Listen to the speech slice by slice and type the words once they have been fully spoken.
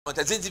Und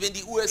dann sehen Sie, wenn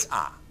die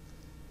USA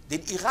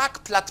den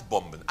Irak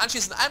plattbomben,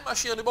 anschließend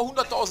einmarschieren, über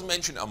 100.000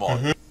 Menschen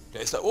ermorden.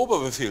 Der ist der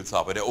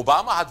Oberbefehlshaber. Der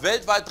Obama hat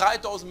weltweit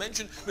 3.000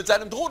 Menschen mit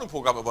seinem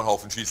Drohnenprogramm über den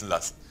Haufen schießen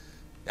lassen.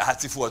 Er hat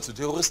sie vorher zu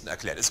Terroristen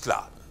erklärt, ist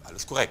klar.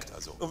 Alles korrekt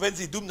also. Und wenn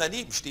Sie dumm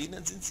daneben stehen,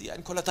 dann sind Sie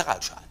ein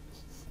Kollateralschaden.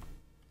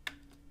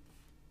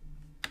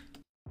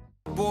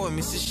 Boy,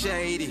 Mr.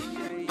 Shady.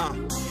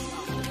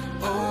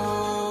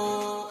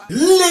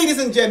 Ladies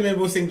and gentlemen,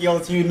 boys and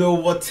girls, you know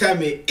what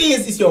time it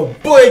is. It's your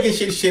boy again,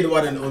 Shae, the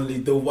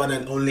one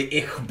and only.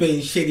 Ich bin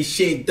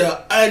Shae,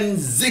 the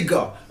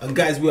Unzigger. And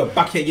guys, we are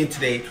back here again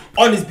today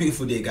on this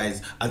beautiful day,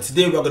 guys. And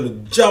today we are going to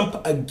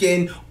jump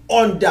again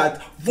on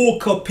that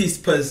Volker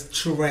Pispers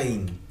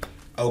train.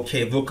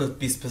 Okay, Volker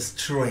Pispers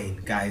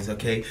train, guys.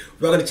 Okay,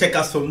 we're going to check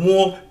out some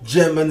more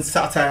German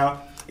satire.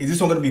 Is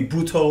this one going to be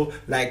brutal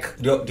like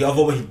the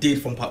other one he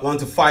did from part 1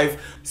 to 5?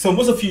 So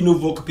most of you know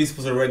Volker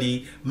Pispers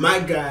already. My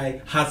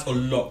guy has a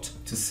lot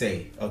to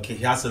say. Okay,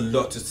 he has a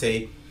lot to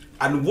say.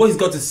 And what he's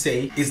got to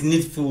say is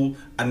needful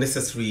and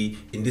necessary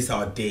in this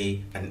our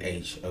day and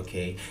age.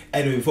 Okay.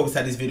 Anyway, before we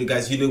start this video,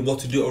 guys, you know what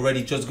to do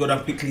already. Just go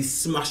down quickly,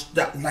 smash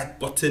that like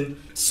button,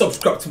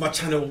 subscribe to my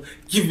channel,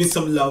 give me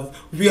some love.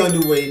 We're on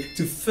the way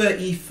to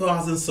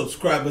 30,000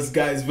 subscribers,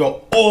 guys.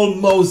 We're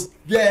almost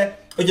there.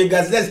 Okay,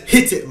 guys, let's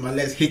hit it, man.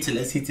 Let's hit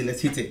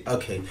it.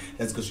 Okay,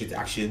 let's go straight to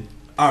action.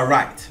 All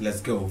right,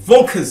 let's go.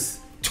 Volkers,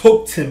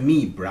 talk to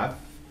me, bruv.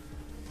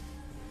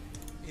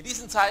 In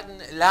diesen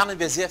Zeiten lernen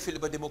wir sehr viel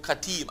über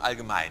Demokratie im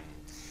Allgemeinen.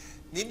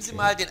 Nehmen Sie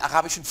mal den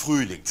arabischen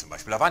Frühling zum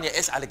Beispiel. Da waren ja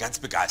erst alle ganz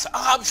begeistert.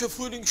 Arabischer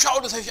Frühling,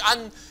 schaut es euch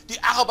an.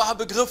 Die Araber haben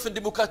begriffen,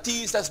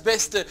 Demokratie ist das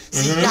Beste.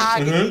 Sie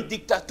jagen die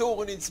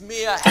Diktatoren ins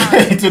Meer.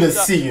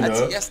 Als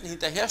die ersten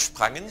hinterher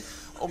sprangen,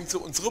 um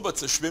zu uns rüber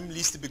zu schwimmen,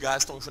 ließ die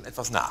Begeisterung schon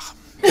etwas nach.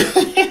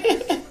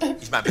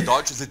 Ich meine, wir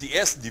Deutschen sind die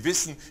Ersten, die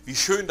wissen, wie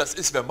schön das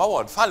ist, wenn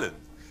Mauern fallen.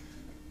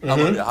 Aber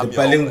wir haben ja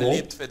auch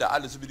erlebt, wer da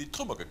alles über die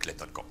Trümmer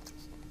geklettert kommt.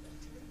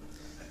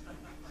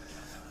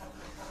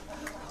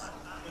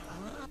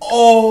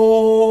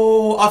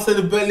 Oh, after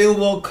the Berlin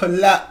Wall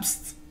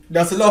collapsed,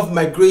 there's a lot of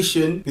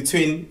migration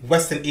between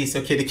West and East.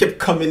 Okay, they kept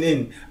coming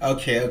in.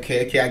 Okay,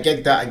 I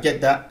get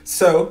that.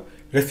 So,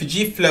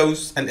 refugee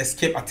flows and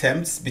escape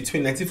attempts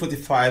between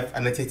 1945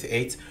 and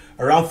 1988.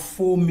 Around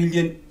 4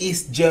 million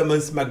East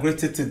Germans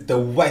migrated to the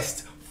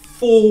West.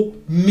 4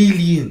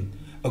 million.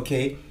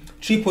 Okay,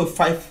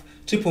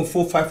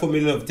 3.454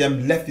 million of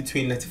them left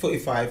between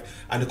 1945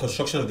 and the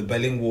construction of the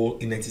Berlin Wall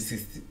in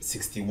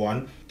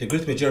 1961. The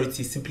great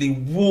majority simply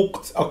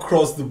walked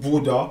across the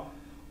border,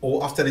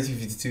 or after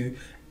 1952,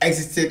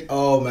 exited,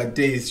 oh my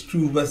days,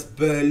 through West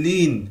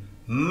Berlin.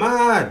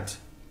 Mad!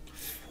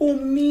 4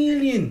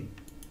 million.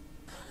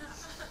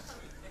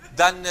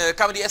 Dann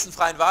kamen die ersten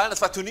freien Wahlen.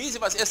 Das war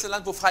Tunesien, war das erste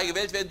Land, wo frei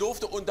gewählt werden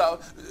durfte. Und da,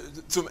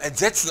 zum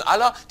Entsetzen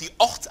aller, die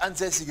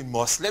ortsansässigen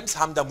Moslems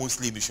haben da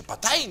muslimische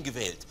Parteien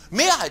gewählt.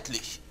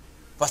 Mehrheitlich.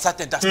 Was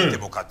hat denn das mit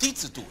Demokratie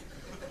zu tun?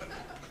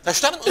 Da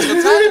standen unsere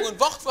Zeitungen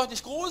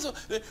wortwörtlich große.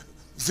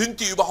 Sind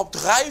die überhaupt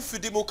reif für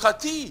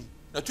Demokratie?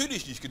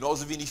 Natürlich nicht,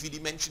 genauso wenig wie die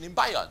Menschen in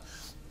Bayern.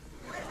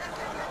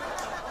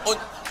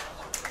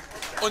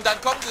 Und dann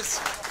kommt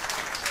es...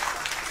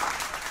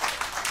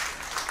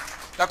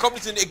 Da kommt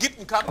es in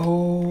Ägypten.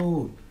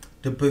 Oh,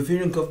 the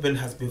Bavarian government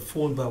has been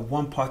formed by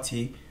one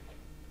party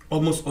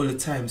almost all the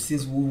time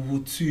since World War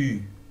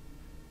II.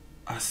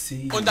 I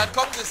see. Und dann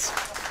kommt es...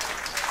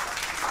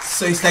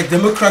 So it's like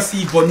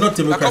democracy, but not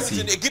democracy. Da kommt es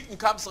in Ägypten,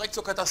 kam es direkt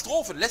zur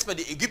Katastrophe. Lässt man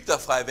die Ägypter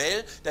frei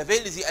wählen, da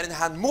wählen sie einen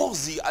Herrn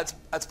Morsi als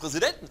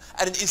Präsidenten,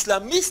 einen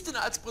Islamisten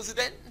als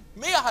Präsidenten,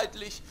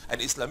 mehrheitlich. Ein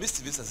Islamist,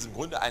 Sie wissen, das ist im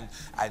Grunde ein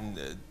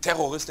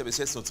Terrorist, der bis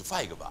jetzt nur zu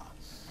feige war.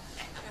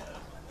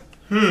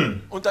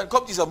 Und dann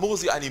kommt dieser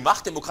Morsi an die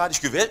Macht,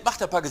 demokratisch gewählt,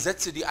 macht ein paar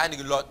Gesetze, die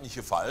einigen Leuten nicht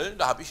gefallen.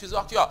 Da habe ich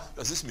gesagt, ja,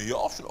 das ist mir hier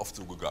auch schon oft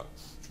zugegangen.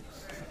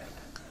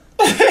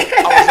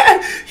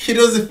 He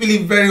doesn't feel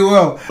it very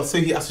well, so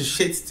he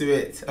associates to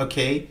it.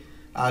 Okay.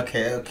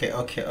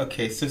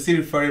 So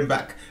still referring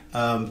back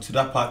to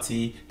that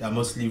party that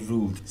mostly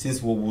ruled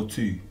since World War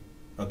II.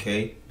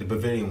 Okay, the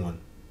Bavarian one.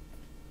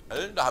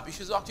 Da habe ich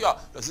gesagt, ja,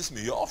 das ist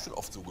mir hier auch schon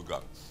oft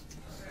zugegangen.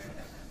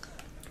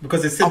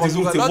 Because they said aber they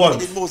sogar moved Leute, once.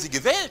 die den Morsi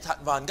gewählt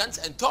hatten, waren ganz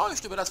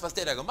enttäuscht über das, was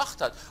der da gemacht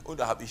hat. Und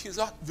da habe ich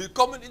gesagt,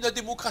 willkommen in der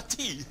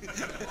Demokratie.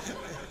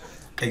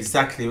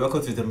 Exactly,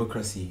 welcome to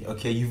democracy.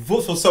 Okay, you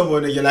vote for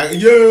someone and you're like,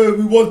 yeah,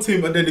 we want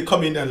him, and then they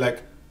come in and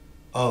like,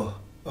 oh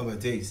my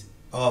days,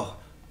 oh,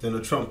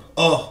 Donald Trump,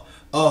 oh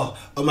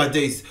my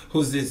days,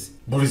 who's this?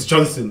 Boris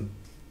Johnson.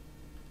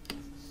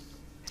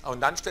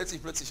 Und dann stellt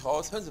sich plötzlich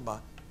raus, hören Sie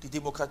mal, die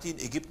Demokratie in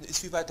Ägypten ist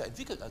viel weiter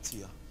entwickelt als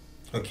hier.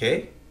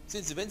 Okay.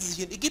 Sehen Sie, wenn Sie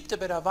sich in Ägypten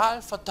bei der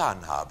Wahl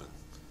vertan haben,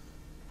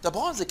 da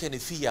brauchen Sie keine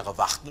 4 Jahre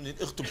warten, um den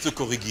Irrtum zu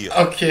korrigieren.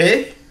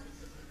 Okay.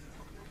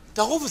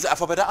 Da rufen Sie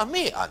einfach bei der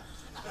Armee an.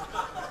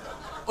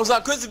 Und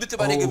sagen, können Sie bitte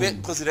bei den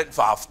gewählten Präsidenten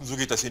verhaften, so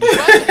geht das hier nicht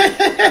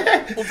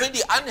weiter. Und wenn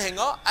die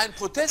Anhänger einen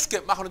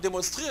Protestcamp machen und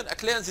demonstrieren,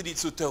 erklären Sie die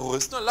zu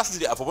Terroristen und lassen Sie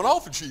die einfach über den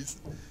Haufen schießen.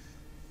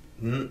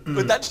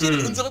 Und dann steht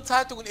in unseren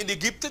Zeitungen, in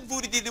Ägypten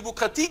wurde die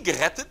Demokratie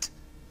gerettet,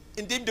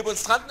 indem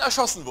Demonstranten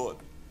erschossen wurden.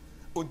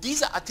 Und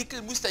dieser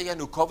Artikel muss der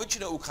Janukowitsch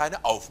in der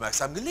Ukraine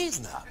aufmerksam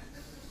gelesen haben.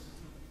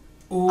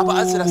 Aber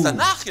als er das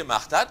danach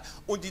gemacht hat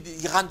und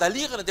die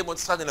randalierenden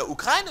Demonstranten in der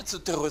Ukraine zu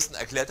Terroristen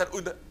erklärt hat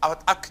und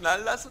hat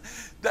abknallen lassen,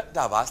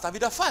 da war es dann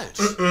wieder falsch.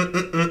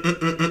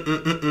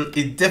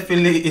 It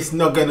definitely is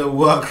not gonna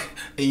work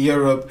in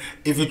Europe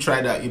if you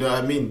try that, you know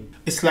what I mean?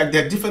 It's like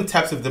there are different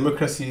types of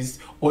democracies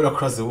all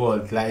across the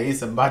world. Like,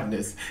 it's a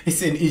madness.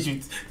 It's in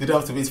Egypt, they don't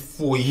have to wait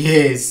 4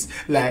 years.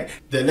 Like,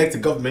 they elect a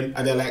government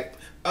and they're like,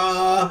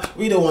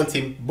 we don't want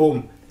him,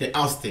 boom. They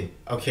oust him,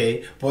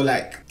 okay? But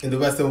like in the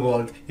Western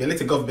world, you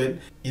elect a government,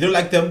 you don't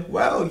like them,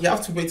 well, you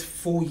have to wait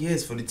 4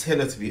 years for the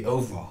tenure to be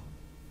over.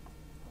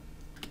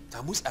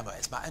 Da muss einmal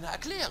erstmal einer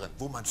erklären,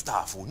 wo man es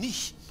darf, wo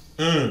nicht.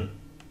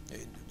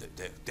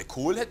 Der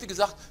Kohl hätte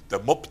gesagt, der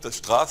Mob der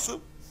Straße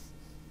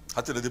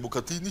hat in der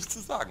Demokratie nichts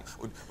zu sagen.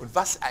 Und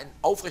was ein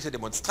aufrechter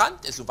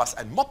Demonstrant ist und was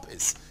ein Mob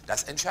ist,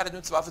 das entscheidet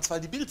im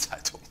Zweifelsfall die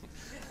Bild-Zeitung.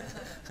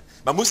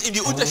 Man muss eben die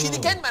Unterschiede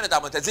kennen, meine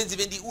Damen und Herren. Sehen Sie,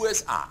 wenn die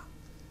USA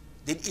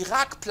den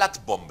Irak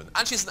plattbomben,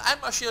 anschließend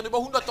einmarschieren, über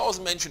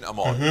 100.000 Menschen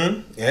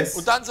ermorden Yes.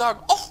 und dann sagen,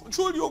 ach,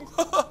 Entschuldigung,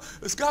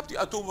 es gab die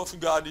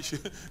Atomwaffen gar nicht,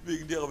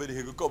 wegen derer wir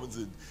hier gekommen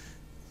sind.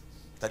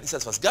 Dann ist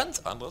das was ganz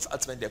anderes,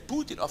 als wenn der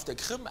Putin auf der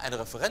Krim ein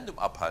Referendum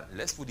abhalten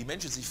lässt, wo die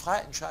Menschen sich frei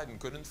entscheiden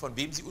können, von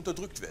wem sie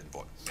unterdrückt werden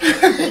wollen.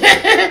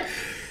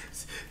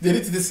 They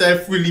need to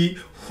decide freely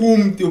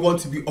whom they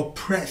want to be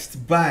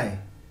oppressed by.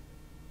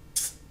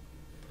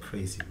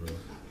 Crazy, bro.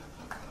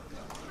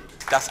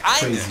 Das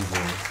eine... Crazy, bro.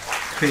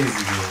 Crazy,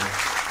 bro.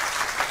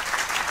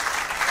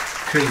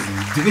 Crazy.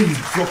 The way he's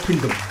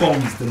dropping the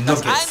bombs, the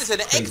nuggets. Das eine ist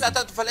eine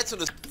eklatante Verletzung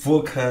des...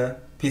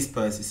 Volker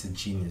Pispers is a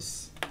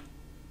genius.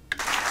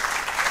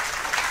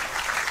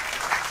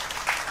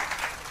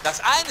 Das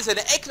eine ist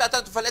eine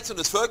eklatante Verletzung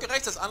des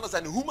Völkerrechts, das andere ist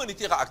eine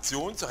humanitäre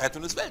Aktion zur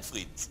Rettung des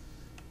Weltfriedens.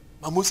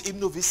 Man muss eben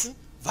nur wissen,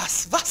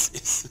 was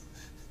ist.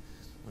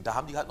 Und da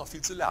haben die halt noch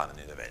viel zu lernen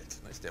in der Welt.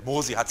 Der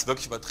Morsi hat es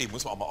wirklich übertrieben,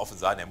 muss man auch mal offen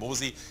sein. Der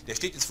Morsi, der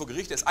steht jetzt vor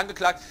Gericht, der ist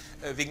angeklagt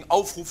wegen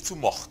Aufruf zu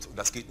Mord. Und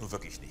das geht nun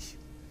wirklich nicht.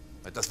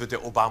 Das wird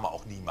der Obama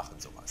auch nie machen,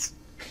 sowas.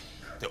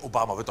 Der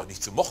Obama wird doch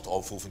nicht zu Mord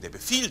aufrufen, der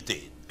befiehlt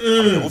den.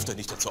 Aber der ruft ja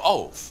nicht dazu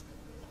auf.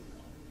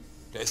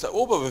 Der ist der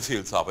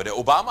Oberbefehlshaber. Der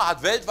Obama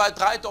hat weltweit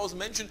 3000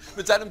 Menschen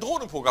mit seinem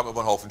Drohnenprogramm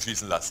über den Haufen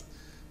schießen lassen.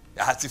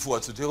 Er hat sie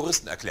vorher zu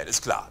Terroristen erklärt,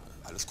 ist klar.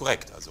 Alles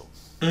korrekt, also.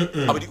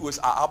 Aber die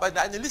USA arbeiten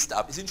da eine Liste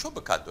ab. Ist Ihnen schon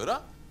bekannt,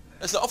 oder?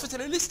 Das ist eine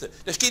offizielle Liste.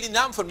 Da stehen die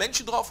Namen von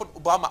Menschen drauf, von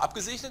Obama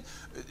abgesegnet,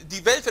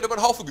 die weltweit über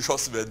den Haufen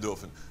geschossen werden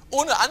dürfen.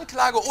 Ohne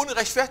Anklage, ohne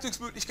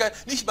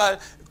Rechtfertigungsmöglichkeit, nicht mal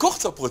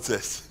kurzer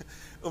Prozess.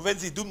 Und wenn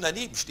sie dumm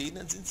daneben stehen,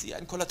 dann sind sie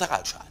ein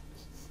Kollateralschaden.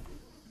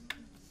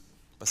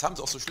 Was haben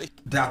sie auch so schlecht?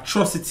 The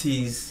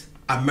atrocities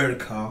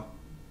America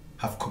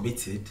have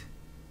committed,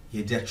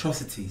 yeah, the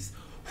atrocities,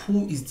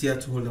 who is there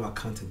to hold them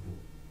accountable?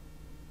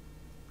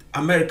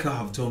 America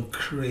have done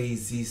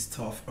crazy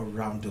stuff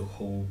around the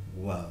whole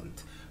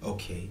world,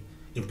 okay,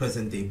 in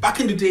present day. Back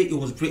in the day, it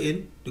was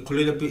Britain, the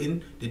colonial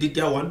Britain, they did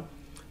their one,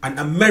 and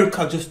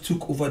America just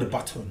took over the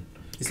baton.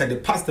 It's like they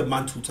passed the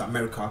mantle to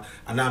America,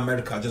 and now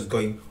America just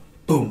going,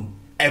 boom,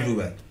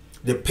 everywhere.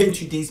 They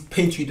paint you this,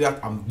 paint you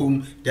that, and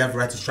boom, they have the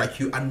right to strike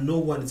you, and no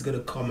one is going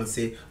to come and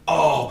say,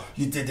 oh,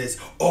 you did this,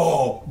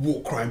 oh,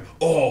 war crime,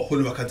 oh,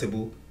 hold them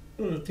accountable.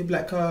 They'll be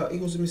like,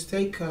 it was a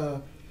mistake.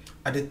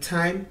 At the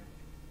time,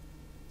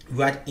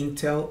 we had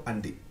INT'L,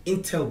 and the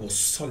INT'L was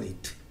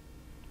solid.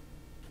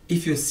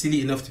 If you're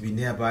silly enough to be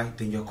nearby,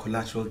 then you're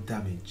collateral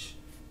damage.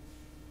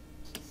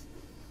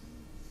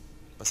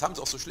 Was haben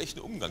sie auch so schlechten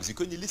Umgang? Sie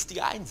können die Liste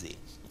ja einsehen.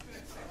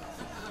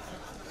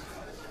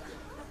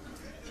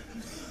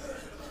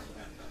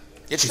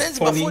 Jetzt stellen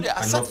Sie mal vor, der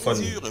Assad in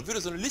Syrien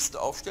würde so eine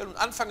Liste aufstellen und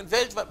anfangen,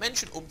 weltweit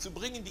Menschen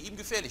umzubringen, die ihm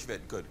gefährlich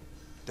werden können.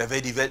 Da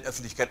wäre die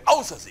Weltöffentlichkeit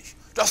außer sich.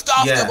 Das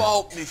darf er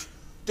überhaupt nicht.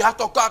 Der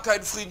hat doch gar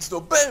keinen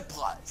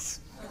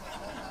Friedensnobelpreis.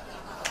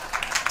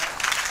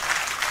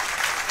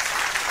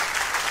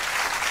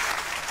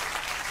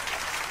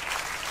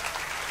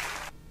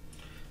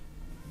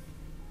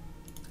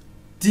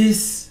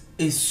 This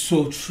is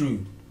so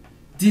true.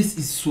 This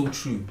is so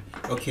true.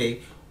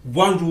 Okay.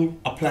 One rule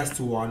applies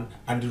to one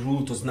and the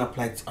rule does not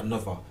apply to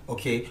another,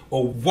 okay?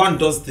 Or one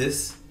does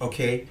this,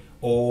 okay?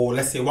 Or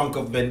let's say one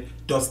government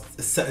does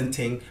a certain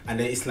thing and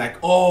then it's like,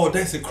 oh,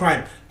 that's a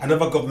crime.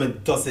 Another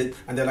government does it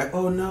and they're like,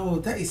 oh no,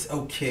 that is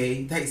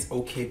okay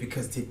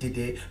because they did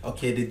it,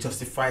 okay, they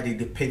justified it,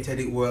 they painted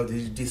it well, they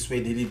did it this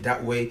way, they did it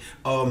that way,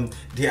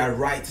 they are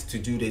right to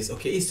do this,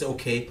 okay, it's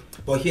okay.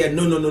 But here,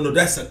 no,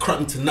 that's a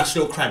crime,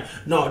 international crime.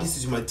 No, this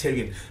is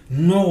humanitarian.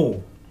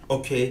 No,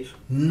 okay,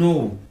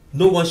 no.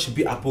 No one should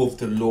be above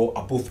the law,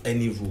 above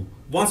any rule.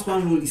 Once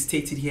one rule is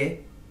stated here,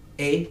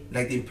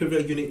 like the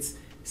imperial units,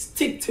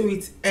 stick to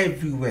it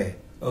everywhere.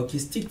 Okay,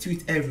 stick to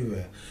it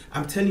everywhere.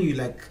 I'm telling you,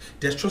 like,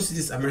 the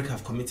atrocities America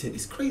have committed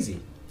is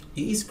crazy.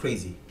 It is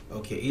crazy.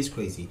 Okay, it is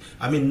crazy.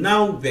 I mean,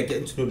 now we're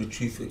getting to know the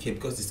truth, okay,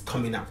 because it's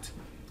coming out.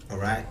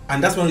 Alright,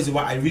 and that's one reason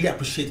why I really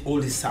appreciate all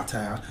this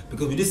satire,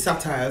 because with these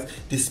satires,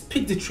 they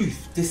speak the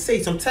truth. They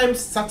say sometimes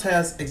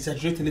satires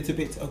exaggerate a little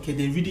bit, okay,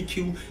 they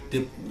ridicule,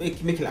 they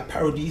make it like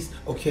parodies,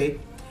 okay,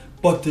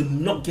 but the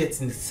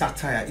nuggets in the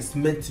satire is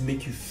meant to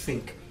make you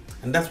think,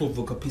 and that's what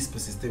Volker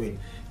Pispers is doing.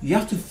 You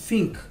have to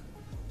think,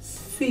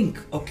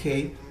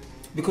 okay,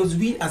 because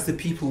we as the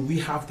people, we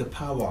have the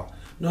power,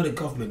 not the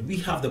government. We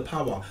have the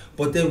power,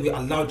 but then we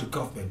allow the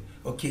government.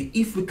 Okay,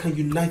 if we can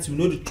unite, we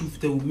know the truth,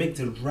 then we make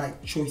the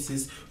right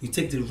choices, we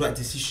take the right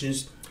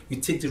decisions, we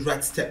take the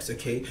right steps.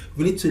 Okay,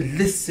 we need to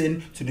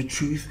listen to the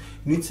truth.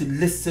 We need to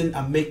listen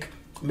and make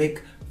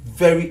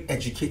very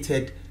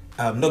educated,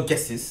 not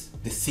guesses,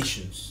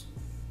 decisions.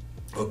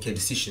 Okay,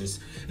 decisions.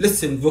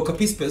 Listen, Volker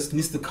Pispers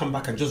needs to come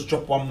back and just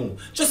drop one more.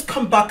 Just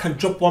come back and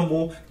drop one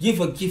more.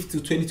 Give a gift to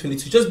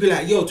 2022. Just be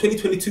like, yo,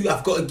 2022,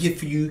 I've got a gift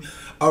for you.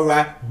 All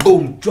right,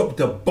 boom, drop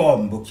the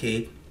bomb.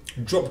 Okay,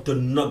 drop the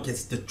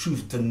nuggets, the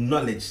truth, the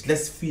knowledge.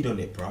 Let's feed on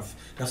it, bruv.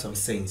 That's what I'm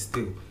saying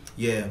still.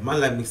 Yeah,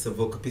 man like Mr.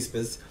 Volker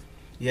Pispers.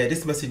 Yeah,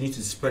 this message needs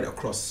to spread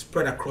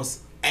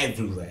across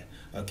everywhere.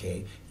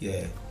 Okay,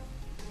 yeah.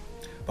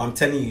 But I'm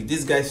telling you,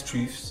 this guy's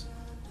truths,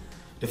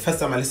 the first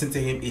time I listened to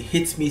him, it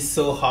hit me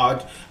so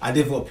hard, I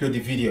didn't even upload the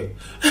video.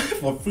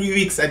 For 3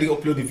 weeks, I didn't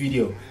upload the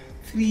video.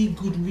 3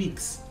 good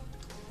weeks.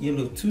 You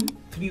know,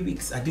 2-3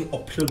 weeks, I didn't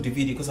upload the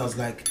video because I was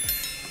like,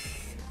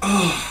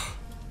 oh,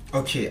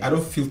 okay, I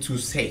don't feel too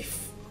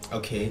safe.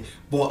 Okay,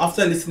 but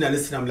after listening,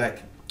 I'm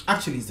like,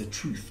 actually, it's the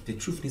truth. The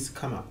truth needs to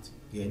come out.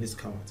 Yeah, it needs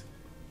to come out.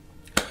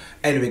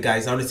 Anyway,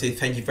 guys, I want to say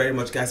thank you very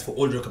much, guys, for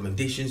all the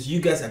recommendations. You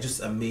guys are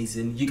just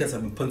amazing. You guys have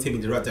been pointing me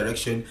in the right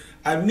direction.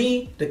 And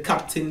me, the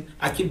captain,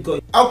 I keep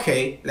going.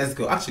 Okay, let's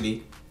go.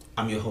 Actually,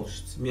 I'm your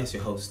host. Me as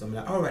your host. I'm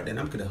like, all right, then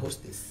I'm going to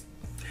host this.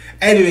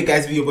 Anyway,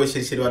 guys, be your boy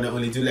Shae, the one and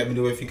only. Do let me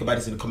know what you think about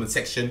this in the comment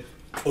section.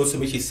 Also,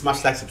 make sure you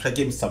smash like, subscribe,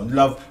 give me some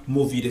love.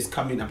 More videos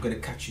coming. I'm going to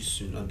catch you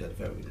soon on the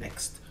very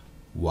next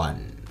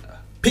one.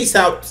 Peace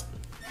out.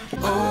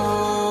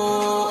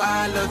 Oh,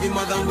 I love you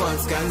more than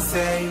words can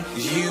say.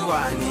 You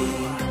are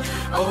me.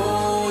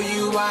 Oh,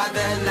 you are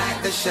the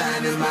light that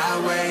shine in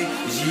my way.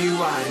 You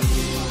are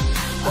me.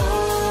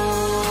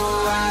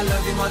 Oh, I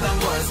love you more than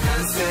words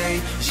can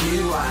say.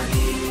 You are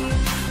me.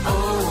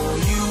 Oh,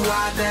 you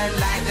are the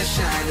light that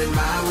shine in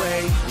my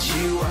way.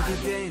 You are the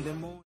day, the morning.